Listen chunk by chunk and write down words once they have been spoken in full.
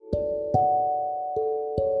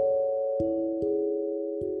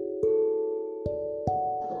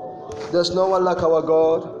There's no one like our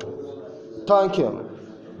God. Thank Him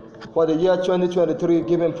for the year 2023,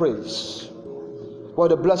 giving praise. For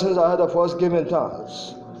the blessings ahead of us, giving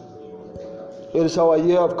thanks. It is our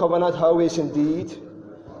year of covenant highways indeed.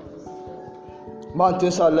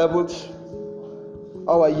 Mountains are leveled.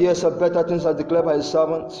 Our years of better things are declared by His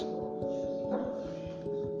servants.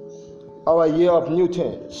 Our year of new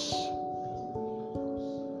things.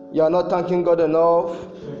 You are not thanking God enough.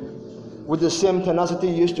 With the same tenacity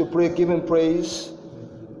you used to pray, giving praise.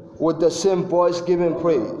 With the same voice, giving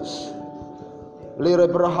praise. Lere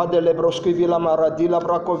brahade le broskivila maradila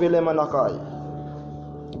brakovile manakai.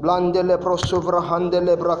 Blande le prosuvrahande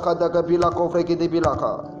le brakada gabila kovreki de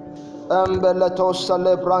bilaka. Embele tosa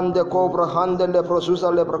le brande cobra hande le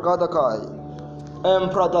prosusa le brakada kai.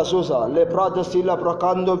 Emprada susa le prada sila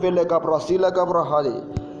brakando vele gabrasila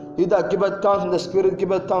gabrahadi. He that giveth thanks in the spirit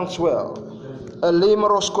giveth thanks well. Elim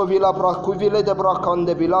roskovila brakuvile de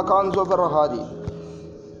brakande bilakanzo verahadi.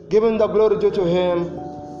 Giving the glory due to Him,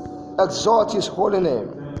 exalt His holy name.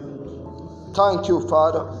 Thank you,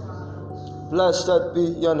 Father. Blessed be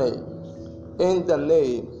your name. In the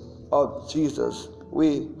name of Jesus,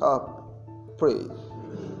 we have prayed.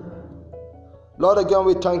 Lord, again,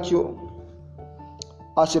 we thank you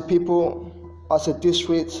as a people, as a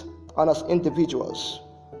district, and as individuals.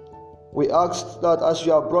 We ask that as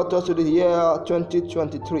you have brought us to the year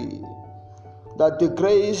 2023, that the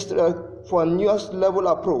grace for a next level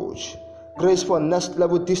approach, grace for next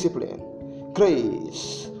level discipline,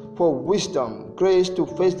 grace for wisdom, grace to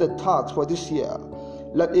face the tasks for this year,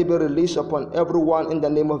 let it be released upon everyone in the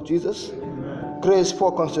name of Jesus. Amen. Grace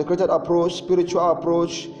for consecrated approach, spiritual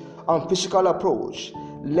approach, and physical approach,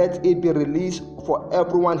 let it be released for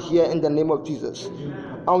everyone here in the name of Jesus.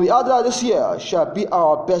 Amen. And we ask that this year shall be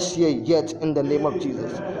our best year yet in the name of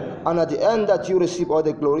Jesus. And at the end that you receive all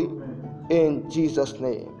the glory in Jesus'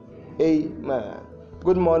 name. Amen.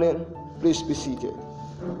 Good morning. Please be seated.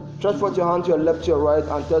 Stretch forth your hand to your left, to your right,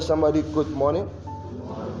 and tell somebody good morning.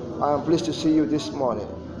 I am pleased to see you this morning.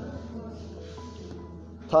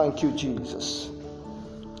 Thank you, Jesus.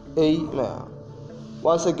 Amen.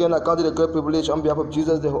 Once again, I count it a great privilege on behalf of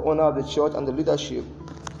Jesus, the owner of the church and the leadership,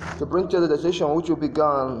 to bring to the session which we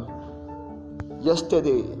began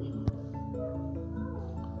yesterday,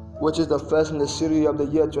 which is the first in the series of the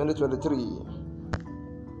year 2023,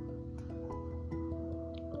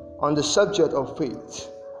 on the subject of faith.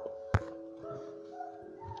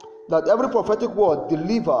 That every prophetic word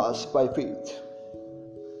delivers by faith.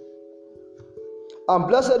 And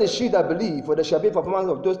blessed is she that believe, for there shall be performance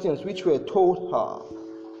of those things which were told her.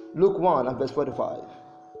 Luke 1 and verse 45.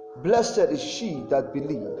 Blessed is she that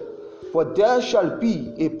believe, for there shall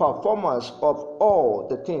be a performance of all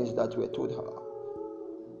the things that were told her.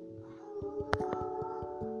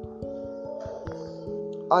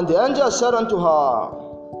 And the angel said unto her,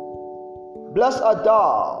 Blessed art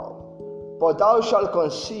thou, for thou shalt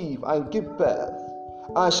conceive and give birth.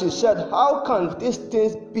 And she said, How can these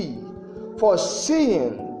things be? For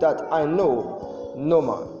seeing that I know no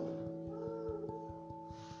man.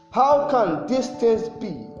 How can these things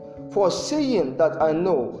be? For seeing that I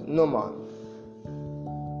know no man.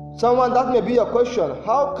 Someone, that may be your question.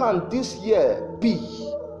 How can this year be?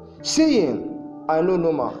 Seeing I know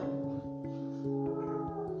no man.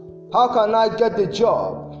 How can I get the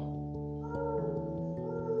job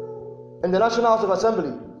in the National House of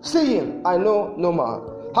Assembly? Seeing I know no man.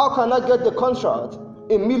 How can I get the contract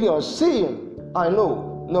in millions? Seeing I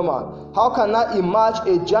know no man. How can I emerge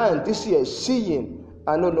a giant this year? Seeing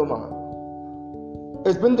I know no man.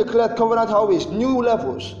 It's been declared covenant highways, new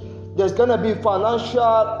levels. There's going to be financial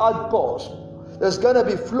outbursts. There's going to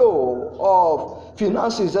be flow of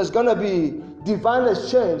finances. There's going to be divine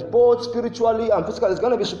exchange, both spiritually and physically. There's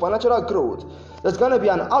going to be supernatural growth. There's going to be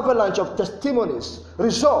an avalanche of testimonies,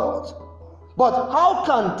 results. But how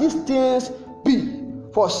can these things be?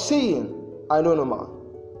 For seeing I know no man.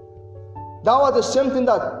 That was the same thing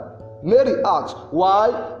that Mary asked. Why?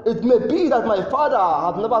 It may be that my father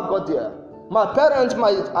have never got there. My parents,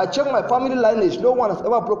 I checked my family lineage. No one has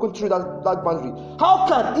ever broken through that boundary. How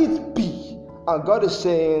can it be? And God is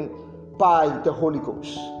saying, by the Holy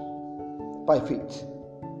Ghost. By faith.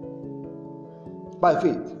 By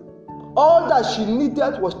faith. All that she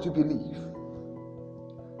needed was to believe.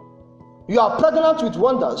 You are pregnant with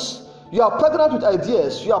wonders. You are pregnant with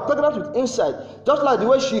ideas. You are pregnant with insight. Just like the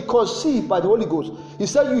way she conceived by the Holy Ghost. He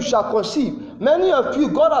said you shall conceive. Many of you,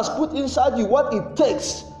 God has put inside you what it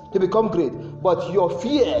takes to become great. But your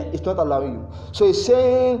fear is not allowing you. So he's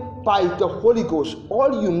saying by the Holy Ghost,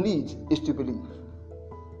 all you need is to believe.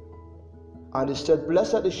 And he said,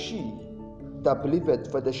 blessed is she that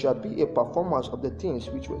believeth, for there shall be a performance of the things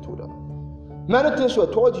which were told her. Many things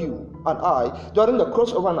were told you and I during the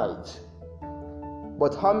course of a night.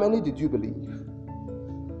 But how many did you believe?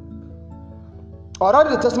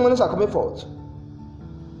 Already the testimonies are coming forth.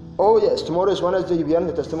 Oh yes, tomorrow is Wednesday, you'll be hearing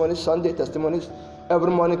the testimonies, Sunday testimonies,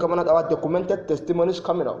 every morning coming out, our documented testimonies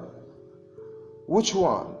coming up. Which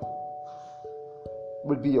one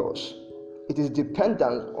will be yours? It is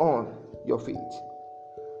dependent on your faith.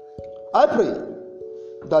 I pray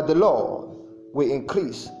that the Lord will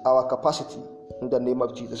increase our capacity in the name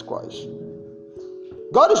of Jesus Christ.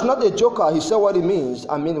 God is not a joker. He said what he means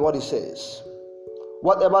and mean what he says.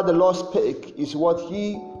 Whatever the Lord spake is what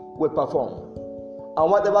he will perform.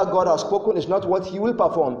 And whatever God has spoken is not what he will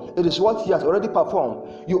perform. It is what he has already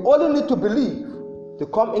performed. You only need to believe to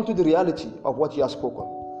come into the reality of what he has spoken.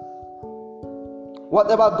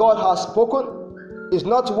 Whatever God has spoken is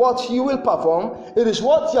not what he will perform. It is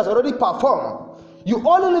what he has already performed. You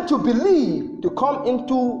only need to believe to come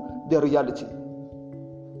into the reality.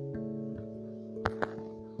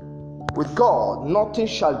 With God, nothing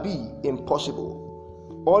shall be impossible.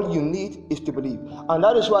 All you need is to believe. And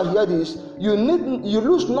that is why here it is. You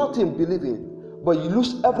lose nothing believing, but you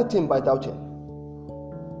lose everything by doubting.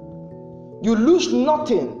 You lose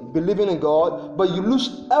nothing believing in God, but you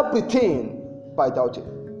lose everything by doubting.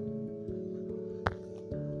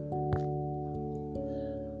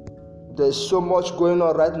 There's so much going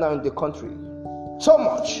on right now in the country. So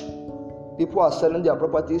much. People are selling their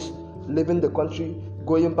properties, leaving the country,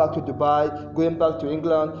 going back to Dubai, going back to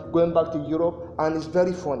England, going back to Europe, and it's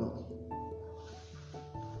very funny.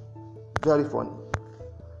 Very funny.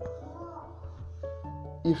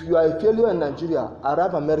 If you are a failure in Nigeria,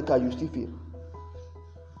 arrive America, you still fail.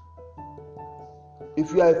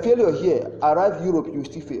 If you are a failure here, arrive Europe, you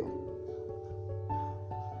still fail.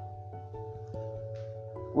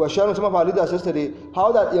 We were sharing with some of our leaders yesterday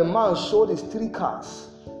how that a man sold his 3 cars.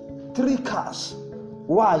 3 cars.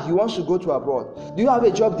 Why? He wants to go to abroad. Do you have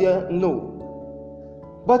a job there?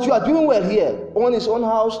 No. But you are doing well here. Own his own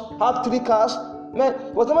house, have 3 cars.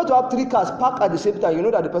 Man, for someone to have 3 cars parked at the same time, you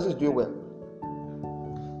know that the person is doing well.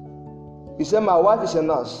 He said, my wife is a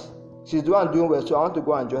nurse. She's doing well, so I want to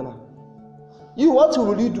go and join her. You, what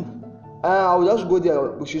will you do? I will just go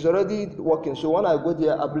there. She's already working. So when I go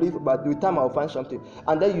there, I believe by the time I'll find something.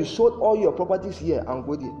 And then you sold all your properties here and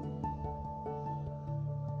go there.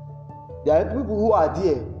 There are people who are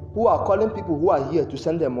there, who are calling people who are here to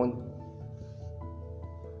send them money.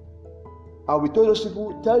 And we told those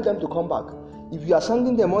people, tell them to come back. If you are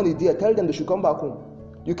sending them money there, tell them they should come back home.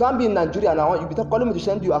 You can't be in Nigeria now. You be calling me to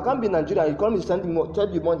send you. I can't be in Nigeria. You call me to send you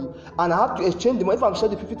money, and I have to exchange the money. If I'm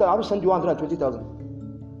sending 50,000, I have to send you 120,000.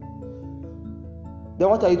 Then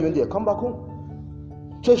what are you doing there? Come back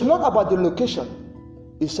home. So it's not about the location.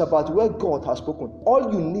 It's about where God has spoken.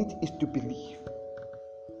 All you need is to believe.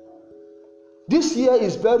 This year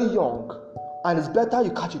is very young, and it's better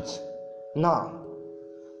you catch it now.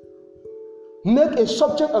 Make a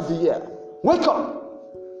subject of the year. Wake up.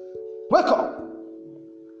 Wake up.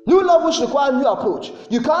 New levels require new approach.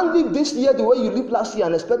 You can't live this year the way you lived last year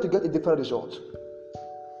and expect to get a different result.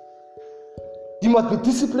 You must be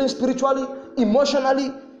disciplined spiritually,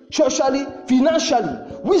 emotionally, socially, financially.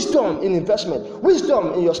 Wisdom in investment.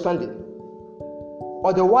 Wisdom in your spending.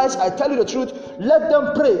 Otherwise, I tell you the truth, let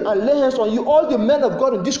them pray and lay hands on you. All the men of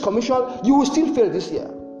God in this commission, you will still fail this year.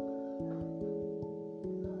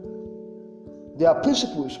 There are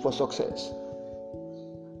principles for success.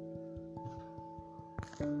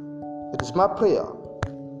 It is my prayer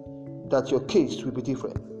that your case will be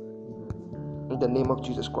different. In the name of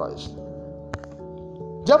Jesus Christ.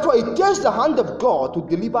 Therefore, it takes the hand of God to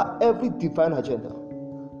deliver every divine agenda.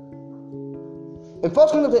 In 1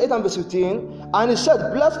 Corinthians 8 and verse 15, and he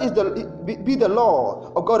said, blessed be the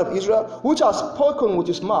Lord of God of Israel, which has spoken with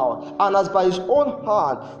his mouth, and has by his own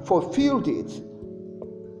hand fulfilled it.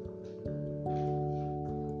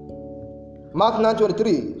 Mark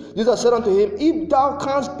 9:23, Jesus said unto him, if thou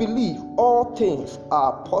canst believe, all things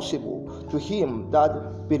are possible to him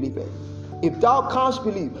that believeth. If thou canst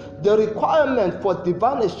believe, the requirement for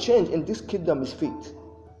divine exchange in this kingdom is faith.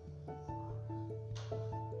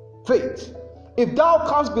 Faith. If thou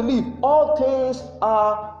canst believe, all things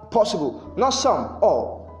are possible. Not some,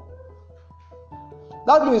 all.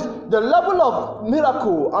 That means the level of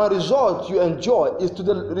miracle and result you enjoy is to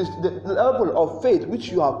the level of faith which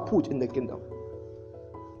you have put in the kingdom.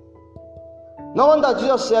 No wonder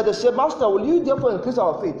Jesus said, they said, Master, will you therefore increase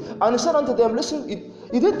our faith? And he said unto them, listen,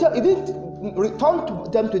 he didn't return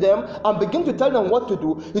to them and begin to tell them what to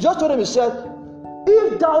do. He just told them, he said,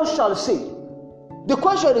 if thou shalt say, the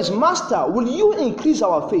question is, Master, will you increase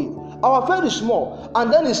our faith? Our faith is small.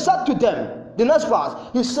 And then he said to them, the next verse,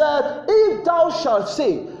 he said, if thou shalt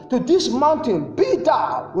say to this mountain, be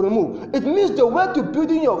thou removed. It means the way to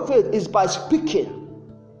building your faith is by speaking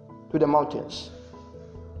to the mountains.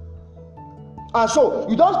 And so,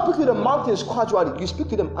 you don't speak to the mountains casually, you speak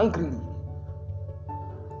to them angrily.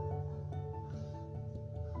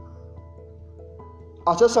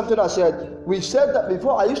 I said something we said that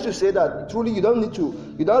before. I used to say that truly you don't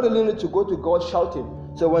really need to go to God shouting.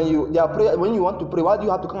 So when you want to pray, why do you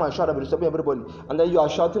have to come and shout and disturb everybody? And then you are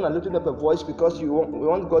shouting and lifting up a voice because you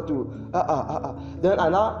want God to Then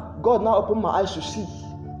God now opened my eyes to see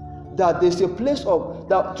that there's a place of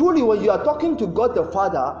that truly when you are talking to God the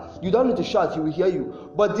Father, you don't need to shout, He will hear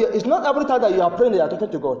you. But it's not every time that you are praying that you are talking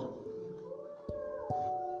to God.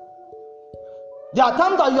 There are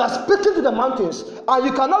times that you are speaking to the mountains and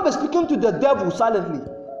you cannot be speaking to the devil silently.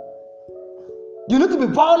 You need to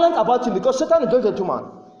be violent about him because Satan is not a gentleman.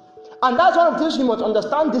 And that's one of the things you must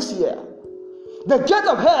understand this year. The gates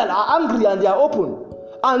of hell are angry and they are open.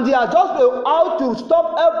 And they are just out to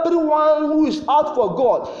stop everyone who is out for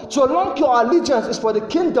God. So long your allegiance is for the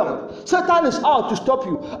kingdom, Satan is out to stop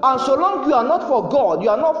you. And so long you are not for God,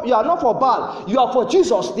 you are not for Baal, you are for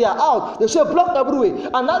Jesus, they are out. They say block every way.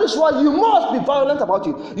 And that is why you must be violent about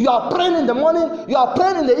it. You are praying in the morning, you are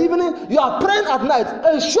praying in the evening, you are praying at night.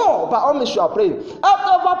 And sure, by all means you are praying.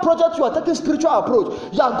 After project you are taking spiritual approach.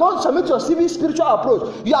 You are going to submit your CV spiritual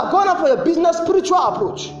approach. You are going up for your business spiritual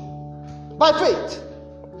approach. By faith.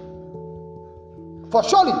 For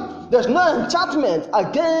surely there's no enchantment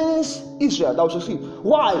against Israel that will succeed.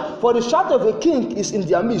 Why? For the shadow of a king is in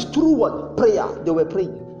their midst. Through what? Prayer. They were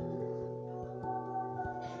praying.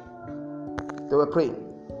 They were praying.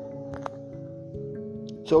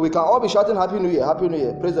 So we can all be shouting Happy New Year, Happy New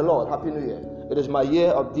Year. Praise the Lord, Happy New Year. It is my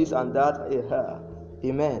year of this and that.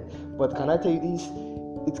 Amen. But can I tell you this?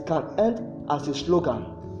 It can end as a slogan.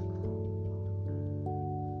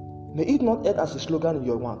 May it not end as a slogan in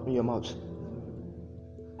your mouth.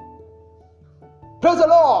 Praise the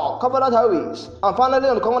Lord, covenant highways. And finally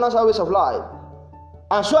on the covenant highways of life.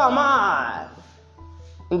 And so am I.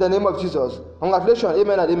 In the name of Jesus. Congratulations,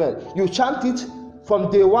 amen and amen. You chant it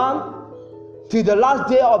from day 1 till the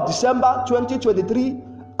last day of December 2023.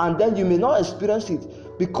 And then you may not experience it.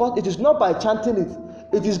 Because it is not by chanting it.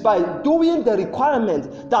 It is by doing the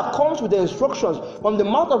requirement that comes with the instructions from the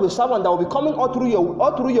mouth of a servant that will be coming all through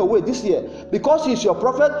your way this year. Because he is your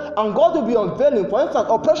prophet and God will be unveiling. For instance,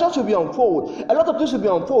 oppressions will be unfold. A lot of things will be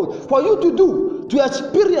unfold for you to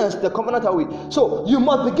experience the covenant way. So you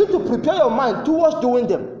must begin to prepare your mind towards doing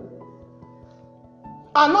them.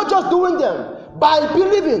 And not just doing them, by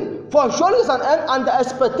believing. For surely is an end, and the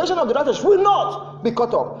expectation of the righteous will not be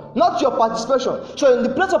cut off. Not your participation. So in the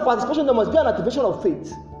place of participation, there must be an activation of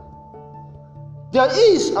faith. There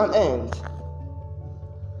is an end.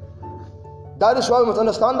 That is why we must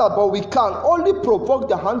understand that, but we can only provoke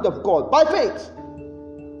the hand of God by faith.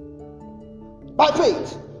 By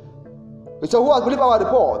faith. We say, who has believed our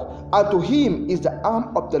report? And to him is the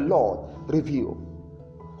arm of the Lord revealed.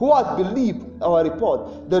 Who has believed our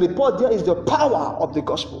report? The report there is the power of the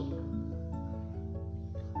gospel.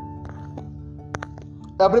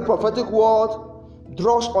 Every prophetic word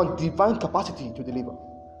draws on divine capacity to deliver.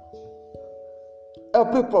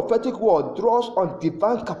 Every prophetic word draws on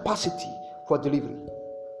divine capacity for delivery.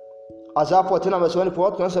 Isaiah 14 verse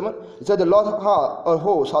 24, 27, it said, the Lord of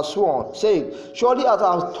hosts has sworn, saying, surely as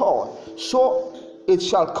I have taught, so it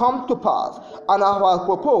shall come to pass, and I have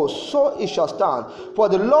proposed, so it shall stand. For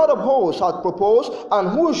the Lord of hosts hath proposed, and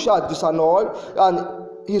who shall disannul?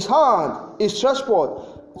 And his hand is stretched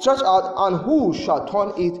out, and who shall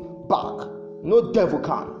turn it back? No devil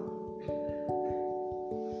can.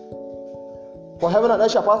 For heaven and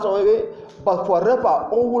earth shall pass away, but forever,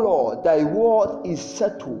 O Lord, thy word is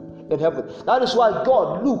settled in heaven. That is why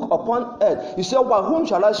God looked upon earth. He said, by whom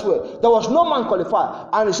shall I swear? There was no man qualified.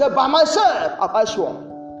 And he said, by myself have I sworn.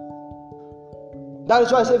 That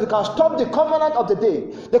is why I said, if you can stop the covenant of the day,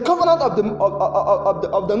 the covenant of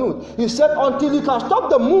the noon, he said, until you can stop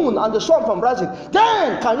the moon and the sun from rising,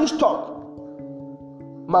 then can you stop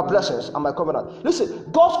my blessings and my covenant. Listen,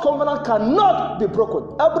 God's covenant cannot be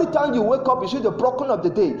broken. Every time you wake up, you see the broken of the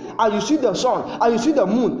day, and you see the sun, and you see the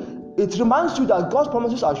moon. It reminds you that God's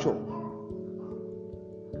promises are sure.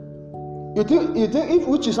 You think if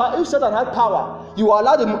Satan had power, you will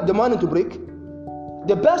allow the morning to break?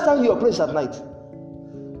 The best time you pray is at night.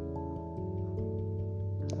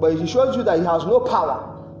 But he shows you that he has no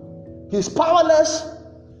power. He's powerless.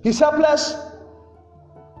 He's helpless.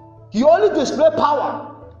 He only displays power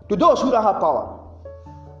to those who don't have power,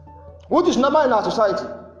 which is normal in our society.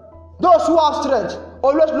 Those who have strength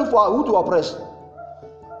Always look for who to oppress.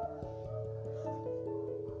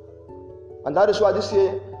 And that is why this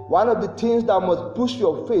year, one of the things that must boost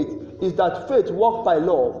your faith is that faith walks by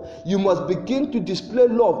love. You must begin to display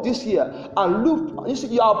love this year and look. You see,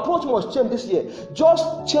 your approach must change this year.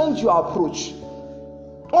 Just change your approach.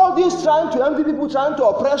 All this trying to envy people, trying to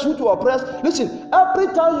oppress you, to oppress. Listen, every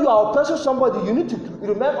time you are oppressing somebody, you need to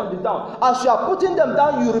remain on the down. As you are putting them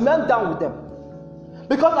down, you remain down with them.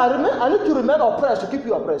 Because I need to remain oppressed to keep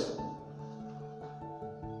you oppressed.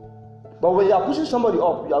 But when you are pushing somebody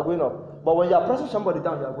up, you are going up. But when you are pressing somebody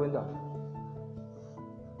down, you are going down.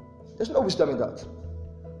 There's no wisdom in that.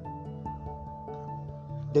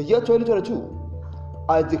 The year 2022,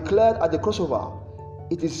 I declared at the crossover,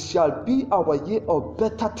 it shall be our year of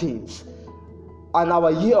better things and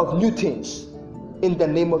our year of new things in the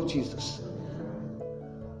name of Jesus.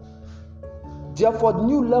 Therefore,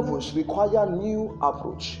 new levels require new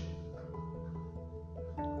approach.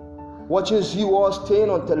 Watching Zeus staying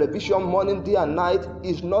on television morning, day and night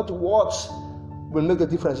is not what will make the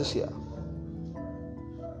difference this year.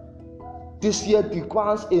 This year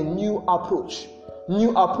demands a new approach.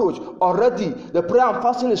 New approach. Already, the prayer and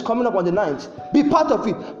fasting is coming up on the 9th. Be part of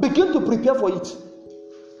it. Begin to prepare for it.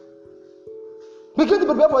 Begin to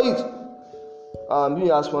prepare for it.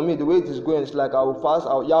 As for me, the way it is going, it's like I will fast.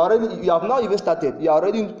 You have not even started. You are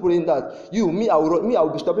already putting that. I will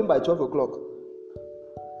be stopping by 12 o'clock.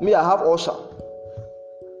 Me, I have ulcer.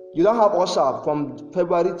 You don't have ulcer from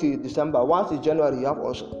February to December. Once it's January, you have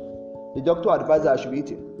ulcer. The doctor advised that I should be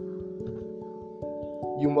eating.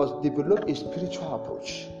 You must develop a spiritual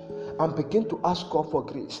approach and begin to ask God for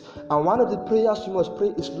grace. And one of the prayers you must pray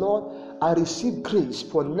is, Lord, I receive grace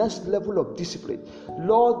for next level of discipline.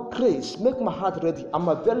 Lord, grace, make my heart ready. I'm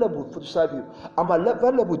available to serve you. I'm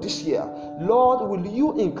available this year. Lord, will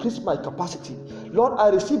you increase my capacity? Lord, I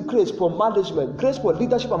receive grace for management, grace for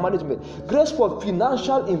leadership and management, grace for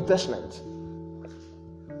financial investment.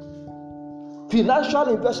 Financial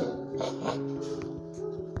investment.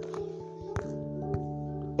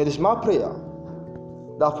 It is my prayer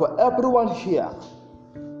that for everyone here,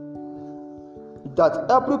 that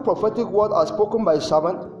every prophetic word as spoken by a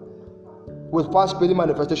servant will find speedy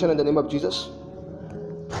manifestation in the name of Jesus.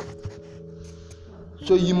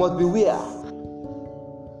 So you must beware.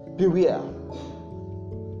 Beware.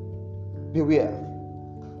 Beware.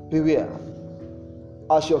 Beware.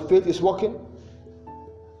 As your faith is working,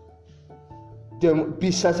 then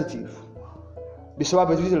be sensitive. Be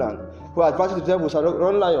sober, be vigilant. For advantage the devil shall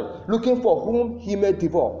run lion, looking for whom he may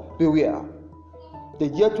devour. Beware. The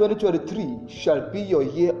year 2023 shall be your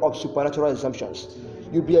year of supernatural exemptions.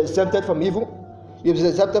 You'll be exempted from evil. You'll be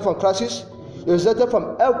exempted from crisis. You'll be exempted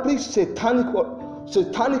from every satanic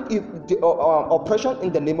oppression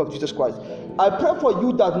in the name of Jesus Christ. I pray for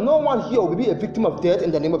you that no one here will be a victim of death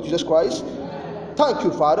in the name of Jesus Christ. Thank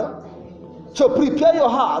you, Father. So prepare your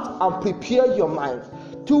heart and prepare your mind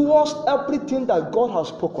towards everything that God has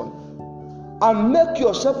spoken. And make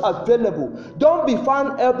yourself available. Don't be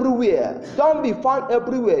found everywhere. Don't be found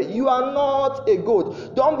everywhere. You are not a goat.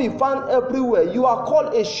 Don't be found everywhere. You are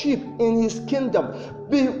called a sheep in his kingdom.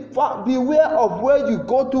 Beware of where you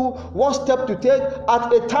go to, one step to take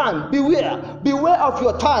at a time. Beware. Beware of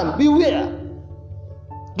your time. Beware.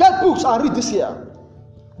 Get books and read this year.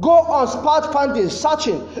 Go on spot finding,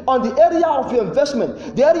 searching on the area of your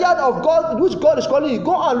investment, the area of God which God is calling you.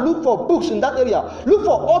 Go and look for books in that area. Look for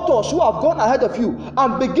authors who have gone ahead of you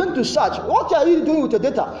and begin to search. What are you doing with your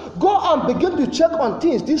data? Go and begin to check on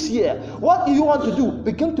things this year. What do you want to do?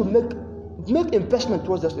 Begin to make investment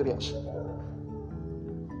towards those areas.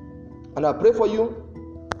 And I pray for you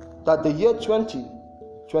that the year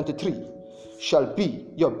 2023 shall be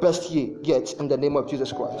your best year yet in the name of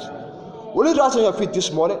Jesus Christ. Will you rise on your feet this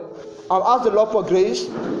morning and ask the Lord for grace?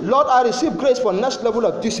 Lord, I receive grace for next level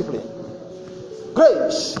of discipline.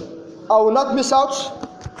 Grace. I will not miss out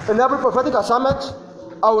in every prophetic assignment.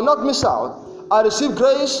 I will not miss out. I receive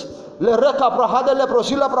grace. Le reka prahade le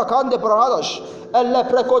prosila prakande prahadosh. Elle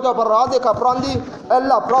prekoda parade kaprandi.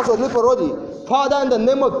 Elle prazo liporodi. Father, in the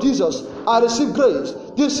name of Jesus, I receive grace.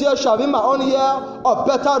 This year shall be my own year of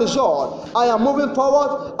better result. I am moving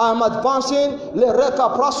forward. I am advancing. Le reka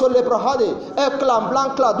praso le prahade. Eklam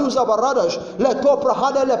blankla duza baradosh. Le ko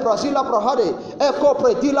prahade le prasila prahade. Eko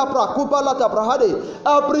predila prakuba la prahade.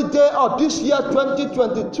 Every day of this year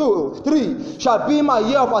 2022-3 shall be my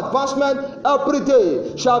year of advancement. Every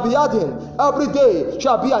day shall be adding. Every day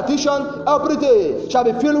shall be addition. Every day shall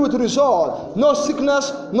be filled with result. No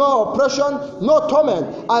sickness, no oppression, no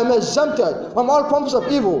torment. I am exempted from all forms of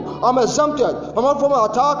evil. I'm exempted from all forms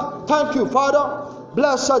of attack. Thank you, Father.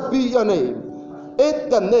 Blessed be your name. In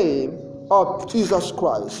the name of Jesus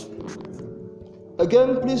Christ.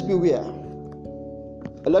 Again, please beware.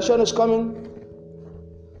 Election is coming.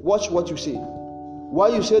 Watch what you say, why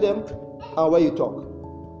you say them, and where you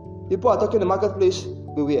talk. People are talking in the marketplace.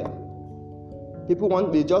 Beware.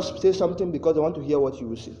 They just say something because they want to hear what you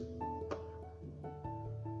will say.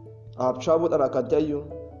 I have traveled and I can tell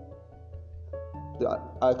you,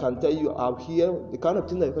 I'll hear the kind of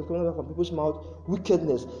thing that you can from people's mouth,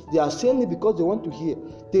 wickedness. They are saying it because they want to hear.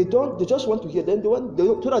 They just want to hear. Then so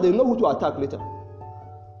that they know who to attack later.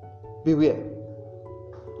 Beware.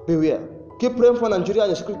 Beware. Keep praying for Nigeria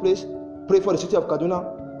in a secret place. Pray for the city of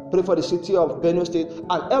Kaduna. Pray for the city of Benue State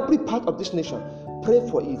and every part of this nation. Pray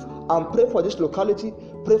for it and pray for this locality.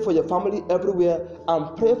 Pray for your family everywhere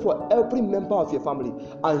and pray for every member of your family.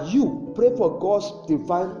 And you pray for God's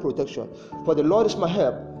divine protection. For the Lord is my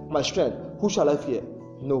help, my strength. Who shall I fear?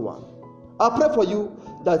 No one. I pray for you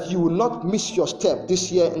that you will not miss your step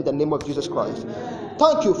this year in the name of Jesus Christ.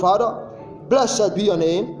 Thank you, Father. Blessed be your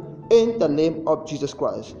name in the name of Jesus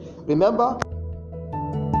Christ. Remember,